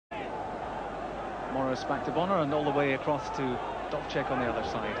Morris back to Bonner and all the way across to Dovcek on the other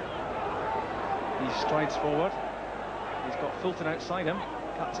side. He strides forward. He's got Fulton outside him.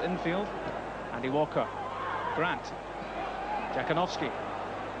 Cuts infield. Andy Walker. Grant. Jakanowski.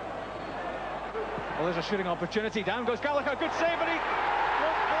 Well, there's a shooting opportunity. Down goes Gallagher. Good save, but he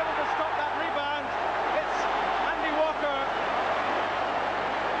won't be able to stop that rebound. It's Andy Walker.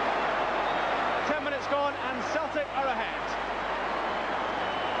 10 minutes gone and Celtic are ahead.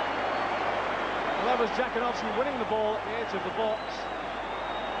 Well, that was Jakanowski winning the ball at the edge of the box.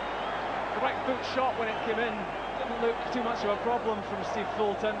 The right foot shot when it came in didn't look too much of a problem from Steve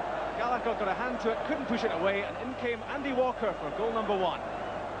Fulton. Gallagher got a hand to it, couldn't push it away, and in came Andy Walker for goal number 1.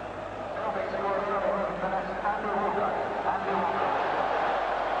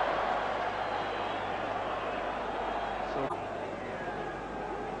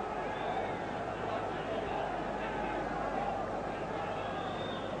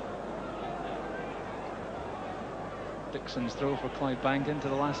 Dixon's throw for Clydebank into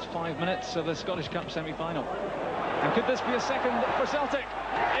the last 5 minutes of the Scottish Cup semi-final. And could this be a second for Celtic?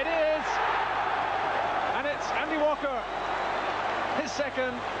 It is! And it's Andy Walker. His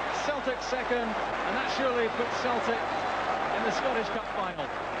second, Celtic's second, and that surely puts Celtic in the Scottish Cup final.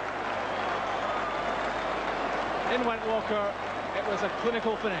 In went Walker. It was a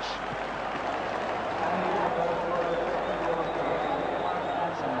clinical finish.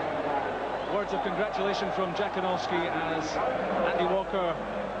 Words of congratulation from Jakanowski as Andy Walker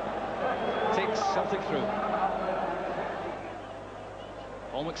takes Celtic through.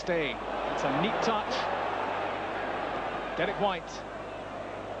 Paul McStay, it's a neat touch. Derek White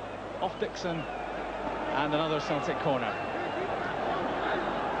off Dixon, and another Celtic corner.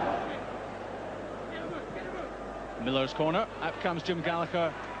 Miller's corner, out comes Jim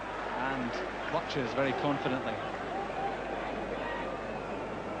Gallagher and clutches very confidently.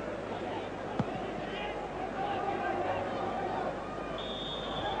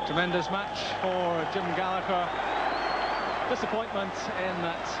 Tremendous match for Jim Gallagher. Disappointment in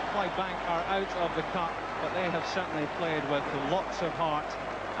that Clydebank are out of the cup, but they have certainly played with lots of heart,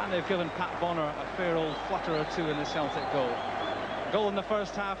 and they've given Pat Bonner a fair old flutter or two in the Celtic goal. A goal in the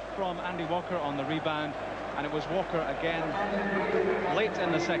first half from Andy Walker on the rebound, and it was Walker again late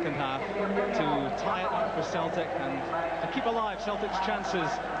in the second half to tie it up for Celtic and to keep alive Celtic's chances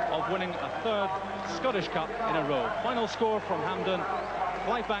of winning a third Scottish Cup in a row. Final score from Hampden: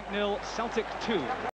 Clydebank 0, Celtic 2.